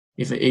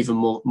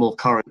more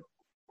current?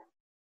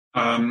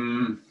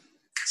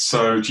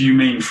 So do you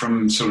mean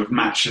from sort of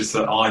matches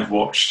that I've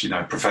watched,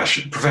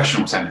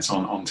 professional tennis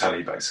on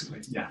telly,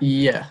 basically? Yeah.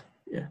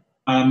 Yeah.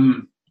 I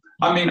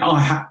mean,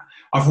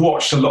 I've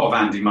watched a lot of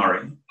Andy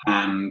Murray,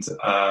 and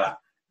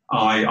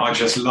I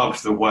just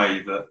love the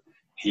way that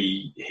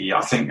he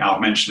I think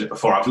I've mentioned it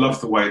before. I've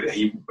loved the way that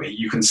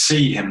you can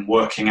see him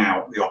working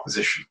out the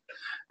opposition,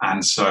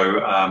 and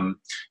so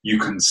you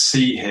can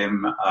see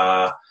him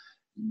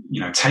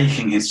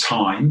taking his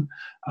time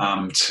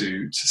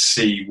to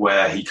see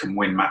where he can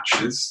win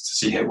matches, to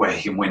see where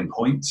he can win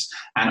points,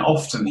 and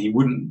often he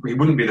wouldn't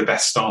be the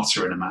best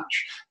starter in a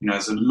match.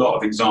 There's a lot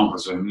of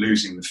examples of him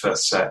losing the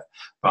first set,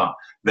 but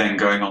then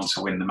going on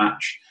to win the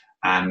match.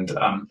 And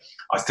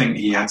I think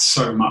he had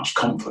so much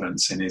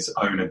confidence in his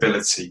own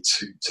ability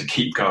to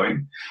keep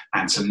going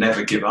and to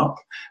never give up,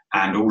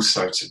 and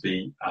also to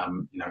be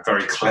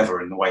very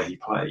clever in the way he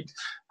played.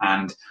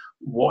 And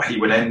what he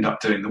would end up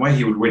doing, the way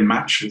he would win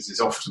matches, is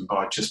often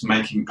by just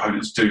making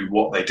opponents do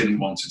what they didn't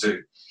want to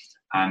do.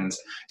 And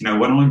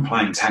when I'm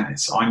playing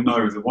tennis, I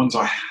know the ones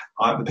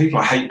the people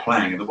I hate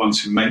playing are the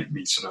ones who make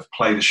me sort of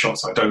play the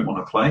shots I don't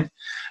want to play.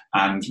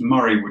 And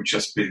Murray would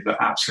just be the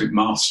absolute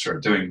master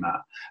at doing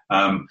that.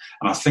 And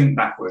I think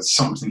that was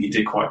something he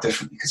did quite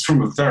differently, because from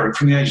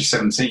the age of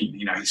 17,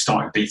 he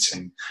started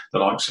beating the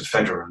likes of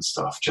Federer and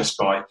stuff just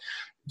by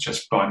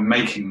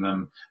making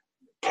them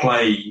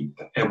play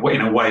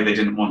in a way they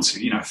didn't want to.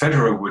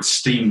 Federer would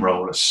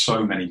steamroll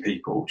so many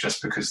people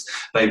just because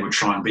they would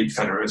try and beat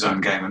Federer at his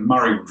own game, and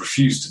Murray would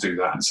refuse to do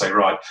that and say,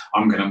 right,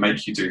 I'm going to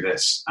make you do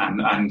this.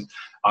 And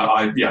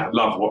I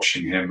love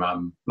watching him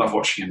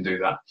do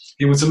that.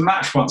 It was a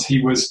match once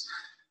he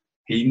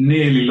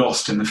nearly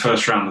lost in the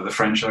first round of the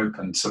French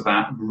Open to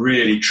that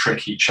really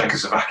tricky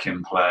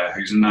Czechoslovakian player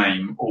whose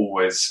name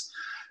always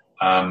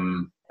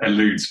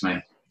eludes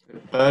me.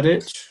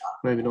 Berdych?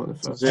 Maybe not in the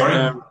first.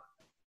 Sorry?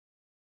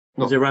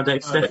 Was it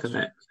Radek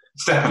Stepanek?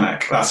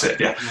 Stepanek, that's it,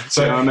 yeah.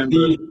 So I remember.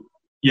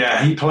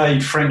 He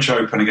played French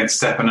Open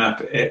against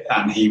Stepanek,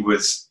 and he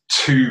was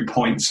 2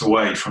 points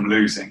away from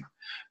losing.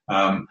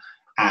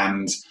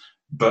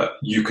 But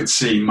you could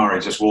see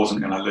Murray just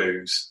wasn't going to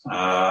lose.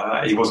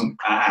 He wasn't,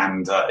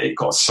 and it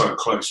got so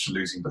close to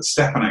losing. But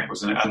Stepanek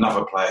was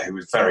another player who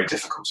was very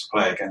difficult to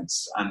play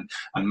against, and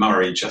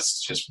Murray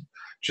just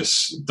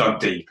dug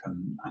deep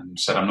and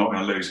said, "I'm not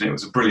going to lose." And it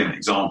was a brilliant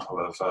example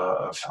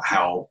of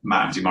how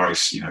Andy Murray,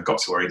 got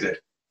to where he did.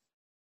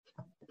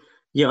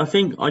 Yeah,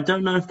 I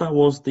don't know if that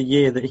was the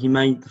year that he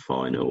made the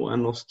final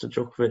and lost to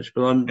Djokovic,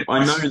 but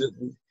I know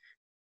that.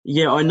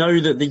 Yeah, I know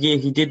that the year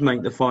he did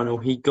make the final,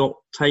 he got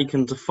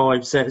taken to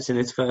 5 sets in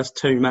his first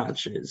 2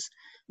 matches,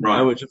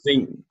 right? Which I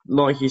think,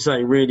 like you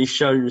say, really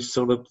shows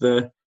sort of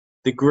the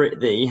grit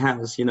that he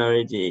has.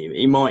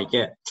 He might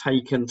get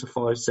taken to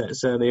 5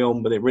 sets early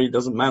on, but it really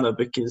doesn't matter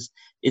because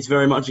it's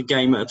very much a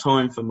game at a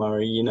time for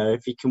Murray.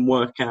 If he can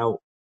work out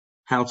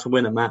how to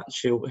win a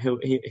match,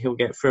 he'll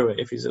get through it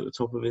if he's at the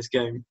top of his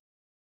game.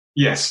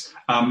 Yes.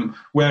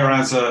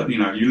 Whereas,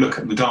 you look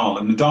at Nadal,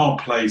 and Nadal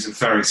plays a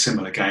very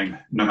similar game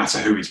no matter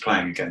who he's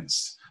playing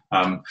against.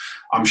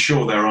 I'm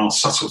sure there are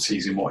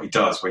subtleties in what he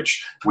does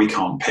which we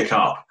can't pick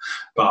up,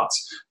 but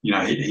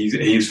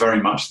he's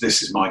very much,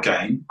 this is my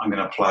game, I'm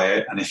going to play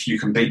it, and if you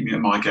can beat me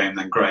at my game,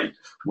 then great.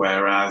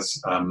 Whereas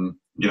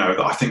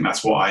I think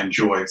that's what I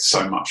enjoy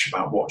so much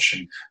about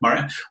watching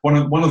Murray.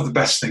 One of the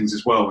best things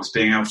as well was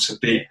being able to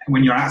be,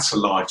 when you're at a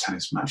live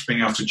tennis match,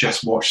 being able to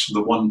just watch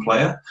the one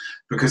player,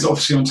 because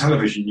obviously on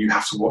television you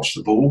have to watch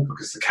the ball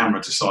because the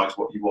camera decides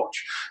what you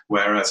watch.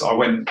 Whereas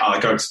I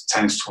go to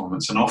tennis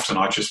tournaments and often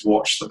I just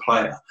watch the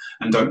player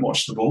and don't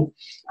watch the ball.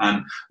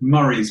 And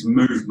Murray's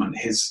movement,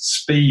 his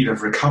speed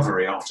of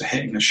recovery after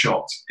hitting a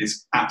shot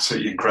is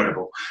absolutely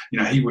incredible.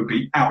 He would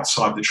be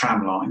outside the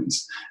tram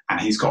lines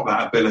and he's got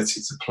that ability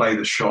to play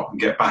the shot and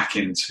get back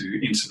into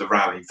the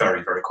rally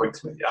very, very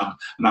quickly. And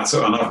that's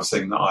another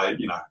thing that I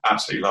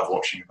absolutely love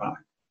watching about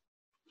him.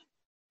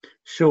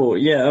 Sure,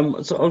 yeah.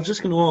 So I was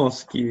just going to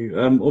ask you,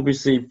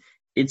 obviously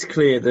it's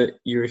clear that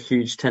you're a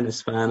huge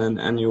tennis fan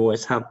and you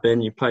always have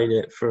been. You played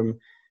it from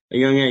a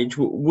young age.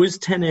 Was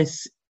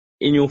tennis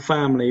in your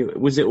family,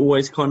 was it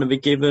always kind of a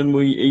given?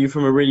 Are you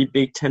from a really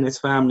big tennis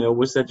family, or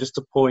was there just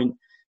a point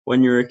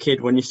when you were a kid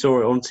when you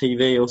saw it on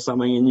TV or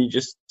something and you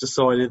just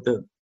decided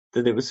that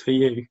it was for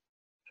you?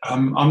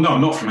 I'm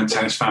not from a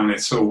tennis family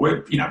at all.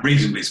 We're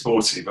reasonably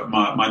sporty, but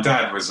my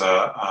dad was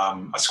a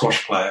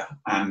squash player,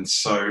 and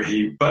so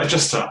but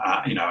just an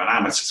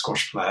amateur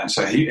squash player, and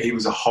so he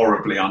was a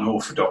horribly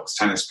unorthodox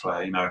tennis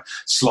player,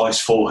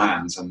 sliced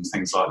forehands and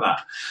things like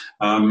that.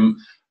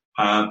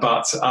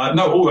 But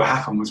all that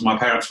happened was my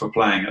parents were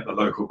playing at the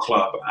local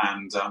club,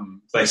 and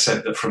they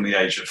said that from the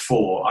age of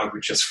 4, I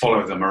would just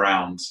follow them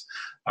around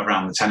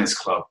the tennis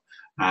club.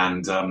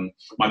 And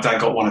my dad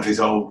got one of his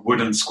old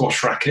wooden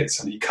squash rackets,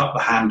 and he cut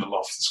the handle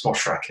off the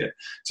squash racket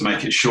to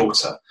make it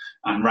shorter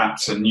and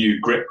wrapped a new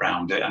grip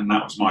round it, and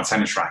that was my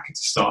tennis racket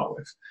to start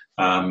with.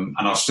 And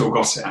I've still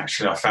got it,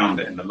 actually. I found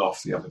it in the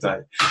loft the other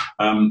day.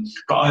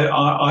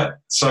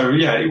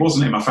 It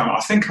wasn't in my family.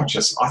 I think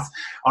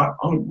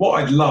what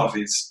I love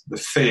is the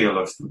feel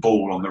of the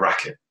ball on the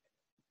racket.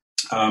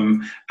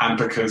 And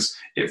because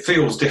it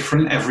feels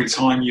different every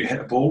time you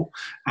hit a ball,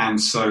 and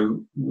so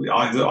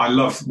I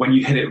love when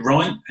you hit it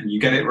right and you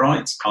get it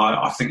right.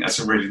 I think that's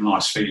a really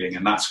nice feeling,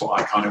 and that's what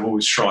I kind of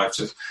always strive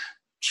to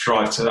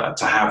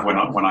have when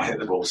I hit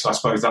the ball. So I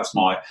suppose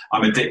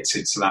I'm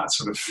addicted to that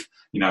sort of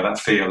that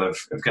feel of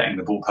getting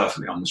the ball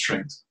perfectly on the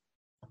strings.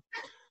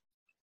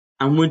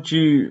 And would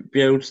you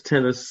be able to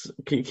tell us?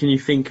 Can you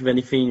think of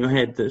anything in your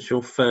head that's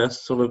your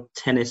first sort of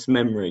tennis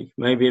memory?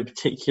 Maybe a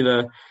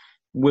particular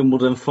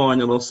Wimbledon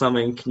final or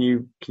something. Can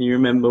you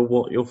remember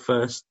what your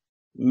first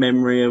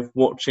memory of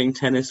watching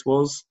tennis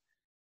was?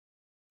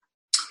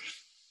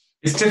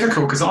 It's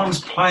difficult because I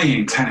was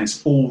playing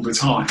tennis all the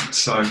time,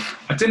 so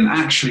I didn't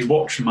actually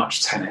watch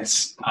much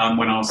tennis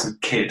when I was a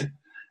kid,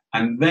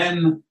 and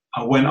then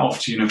I went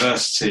off to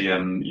university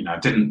and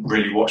didn't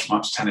really watch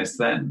much tennis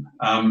then.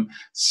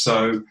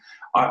 So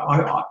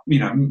I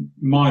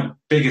my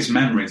biggest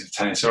memories of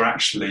tennis are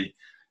actually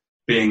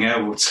being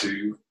able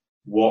to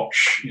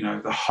watch,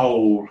 the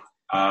whole,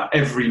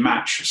 every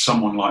match of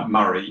someone like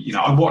Murray.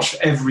 I watched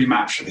every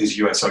match of his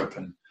US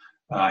Open,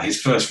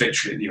 his first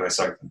victory at the US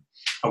Open.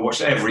 I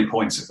watched every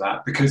point of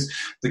that because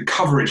the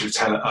coverage of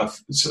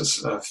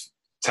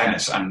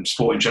tennis and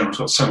sport in general has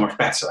got so much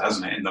better,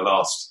 hasn't it, in the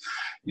last,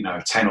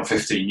 10 or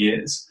 15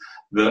 years,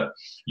 that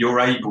you're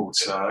able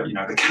to,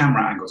 the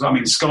camera angles. I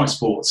mean, Sky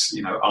Sports,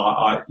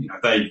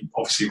 they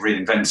obviously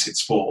reinvented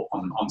sport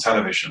on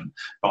television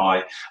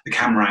by the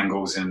camera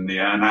angles and the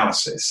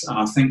analysis. And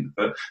I think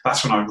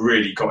that's when I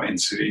really got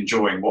into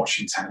enjoying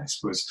watching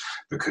tennis, was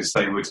because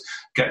they would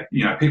get,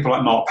 people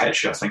like Mark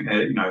Petchey. I think,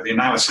 the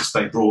analysis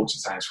they brought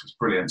to tennis was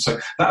brilliant. So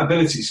that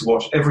ability to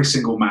watch every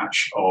single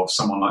match of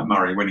someone like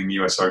Murray winning the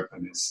US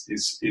Open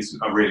is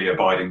a really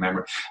abiding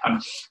memory.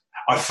 And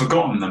I've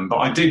forgotten them, but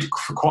I did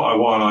for quite a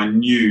while. I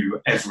knew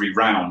every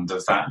round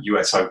of that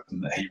US Open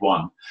that he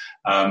won.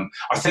 I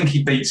think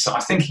he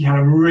had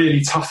a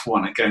really tough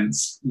one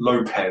against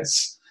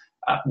Lopez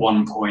at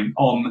one point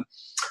on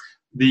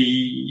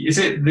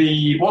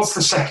what's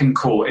the second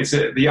court? Is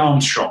it the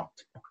Armstrong,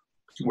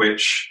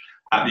 which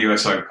at the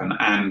US Open?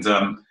 And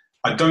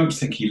I don't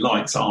think he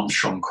likes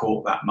Armstrong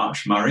court that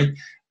much, Murray.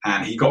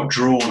 And he got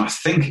drawn, I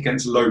think,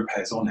 against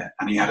Lopez on it,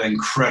 and he had an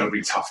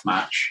incredibly tough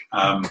match.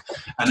 And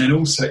then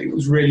also, it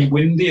was really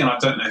windy, and I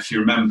don't know if you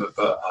remember,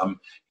 but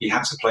he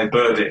had to play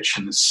Berdych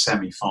in the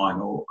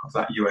semi-final of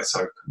that US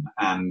Open,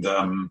 and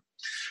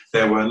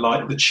there were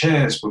the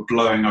chairs were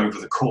blowing over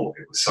the court.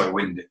 It was so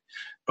windy,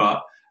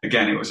 but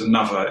again, it was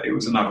another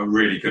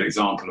really good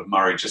example of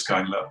Murray just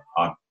going, look,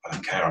 I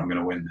don't care, I'm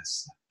going to win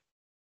this.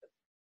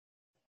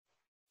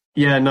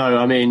 Yeah, no,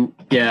 I mean,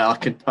 I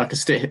could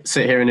sit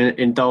here and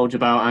indulge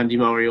about Andy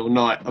Murray all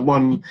night.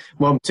 One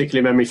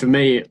particular memory for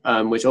me,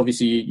 which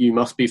obviously you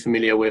must be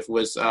familiar with,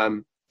 was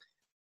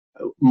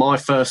my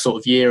first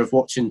sort of year of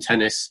watching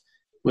tennis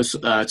was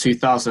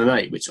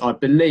 2008, which I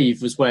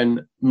believe was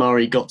when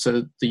Murray got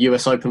to the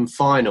US Open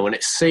final, and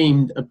it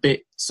seemed a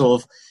bit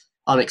sort of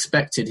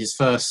unexpected. His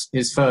first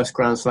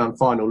Grand Slam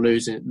final,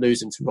 losing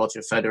to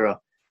Roger Federer.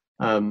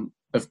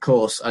 Of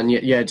course, and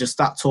just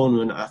that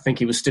tournament, I think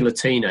he was still a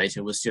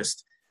teenager, was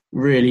just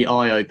really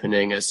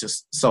eye-opening as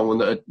just someone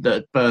that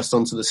had burst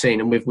onto the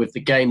scene, and with the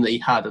game that he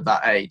had at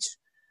that age.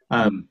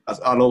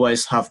 I'll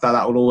always have that.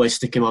 That will always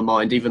stick in my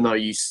mind, even though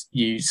you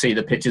see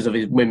the pictures of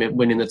his women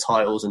winning the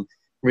titles and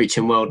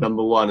reaching world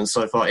number one and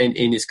so far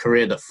in his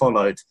career that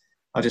followed.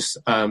 I just,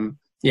 that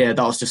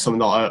was just something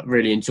that I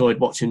really enjoyed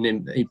watching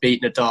him. He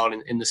beat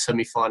Nadal in the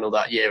semi-final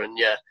that year, and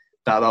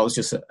that was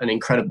just an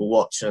incredible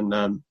watch, and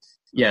a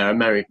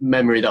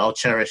memory that I'll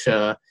cherish. We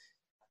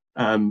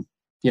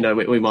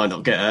might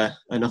not get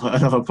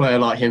another player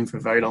like him for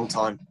a very long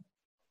time.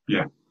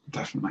 Yeah,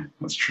 definitely.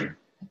 That's true.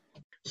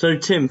 So,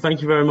 Tim,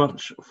 thank you very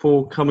much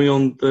for coming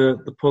on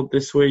the pod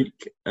this week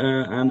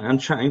and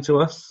chatting to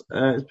us.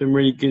 It's been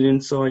really good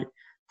insight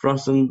for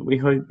us, and we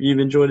hope you've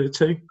enjoyed it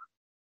too.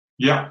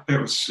 Yeah, it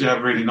was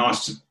really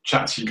nice to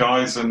chat to you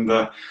guys, and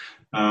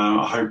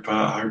I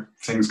hope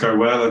things go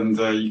well, and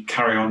you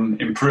carry on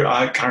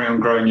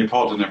growing your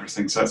pod and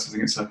everything. So I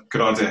think it's a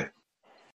good idea.